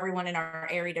for everyone in our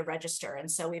area to register.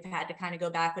 And so we've had to kind of go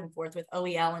back and forth with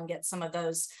OEL and get some of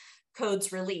those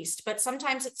codes released. But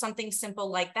sometimes it's something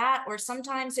simple like that, or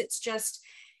sometimes it's just,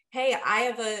 hey, I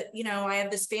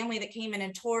have this family that came in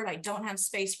and toured. I don't have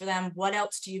space for them. What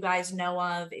else do you guys know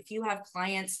of? If you have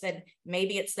clients that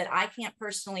maybe it's that I can't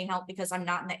personally help because I'm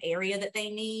not in the area that they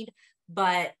need,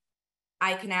 but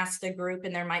I can ask the group,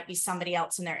 and there might be somebody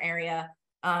else in their area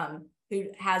who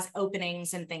has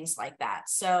openings and things like that.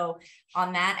 So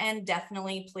on that end,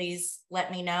 definitely please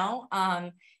let me know.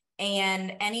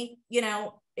 And any,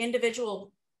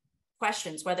 individual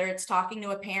questions, whether it's talking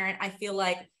to a parent, I feel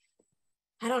like,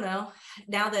 I don't know,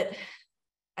 now that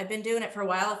I've been doing it for a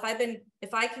while,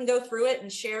 if I can go through it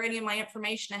and share any of my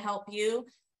information to help you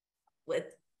with,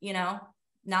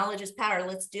 knowledge is power.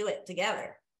 Let's do it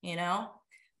together, and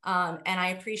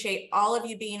I appreciate all of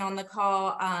you being on the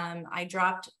call. I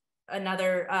dropped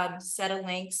another set of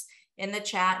links in the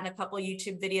chat and a couple of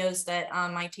YouTube videos that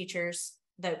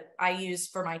that I use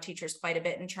for my teachers quite a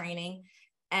bit in training.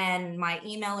 And my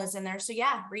email is in there. So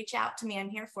yeah, reach out to me. I'm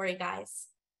here for you guys.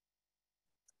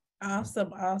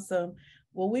 Awesome. Awesome.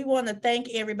 Well, we want to thank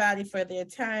everybody for their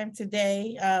time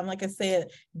today. Like I said,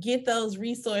 get those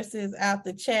resources out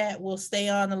the chat. We'll stay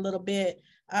on a little bit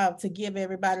to give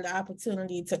everybody the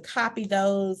opportunity to copy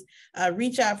those.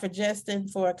 Reach out for Justin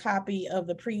for a copy of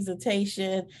the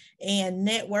presentation, and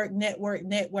network.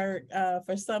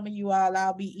 For some of you all,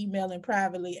 I'll be emailing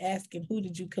privately asking who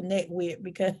did you connect with,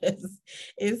 because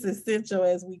it's essential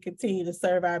as we continue to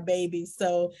serve our babies.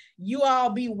 So you all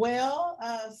be well.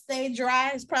 Stay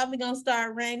dry. It's probably going to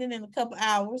start raining in a couple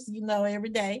hours, every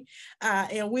day.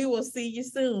 And we will see you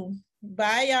soon.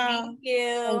 Bye, y'all. Thank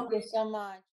you. Thank you so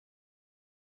much.